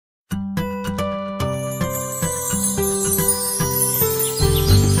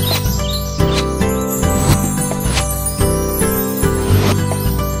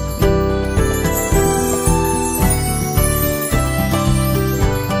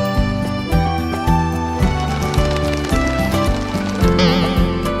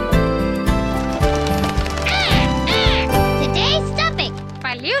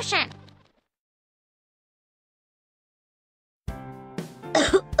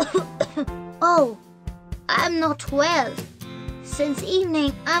Oh, I'm not well. Since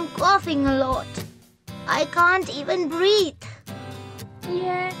evening, I'm coughing a lot. I can't even breathe.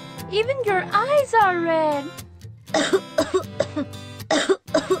 Yeah, even your eyes are red.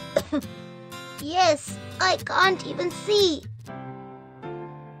 Yes, I can't even see.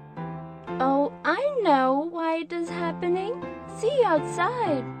 Oh, I know why it is happening. See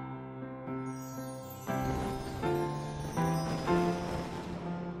outside.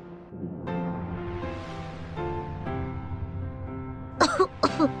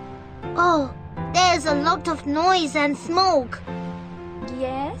 Oh, there's a lot of noise and smoke.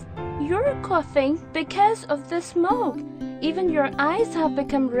 Yes, you're coughing because of the smoke. Even your eyes have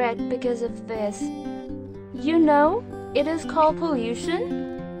become red because of this. You know, it is called pollution.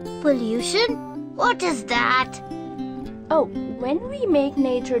 Pollution? What is that? Oh, when we make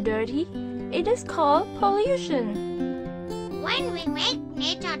nature dirty, it is called pollution. When we make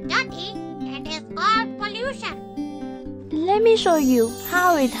nature dirty, it is called pollution. Let me show you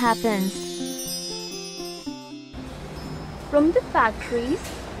how it happens. From the factories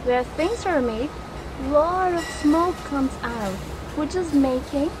where things are made, a lot of smoke comes out, which is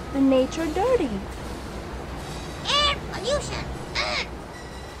making the nature dirty. Air pollution.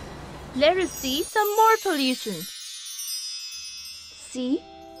 Let us see some more pollution. See,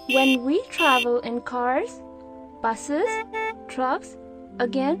 when we travel in cars, buses, trucks,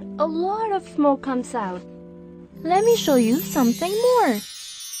 again a lot of smoke comes out. Let me show you something more.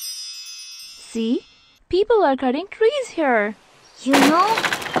 See, people are cutting trees here. You know,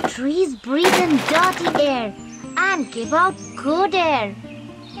 trees breathe in dirty air and give out good air.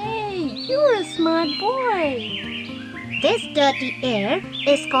 Hey, you're a smart boy. This dirty air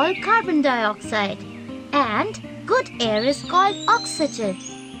is called carbon dioxide and good air is called oxygen.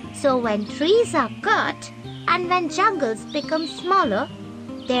 So when trees are cut and when jungles become smaller,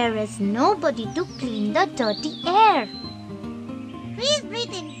 there is nobody to clean the dirty air. Trees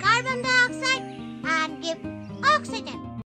breathe in carbon dioxide and give oxygen.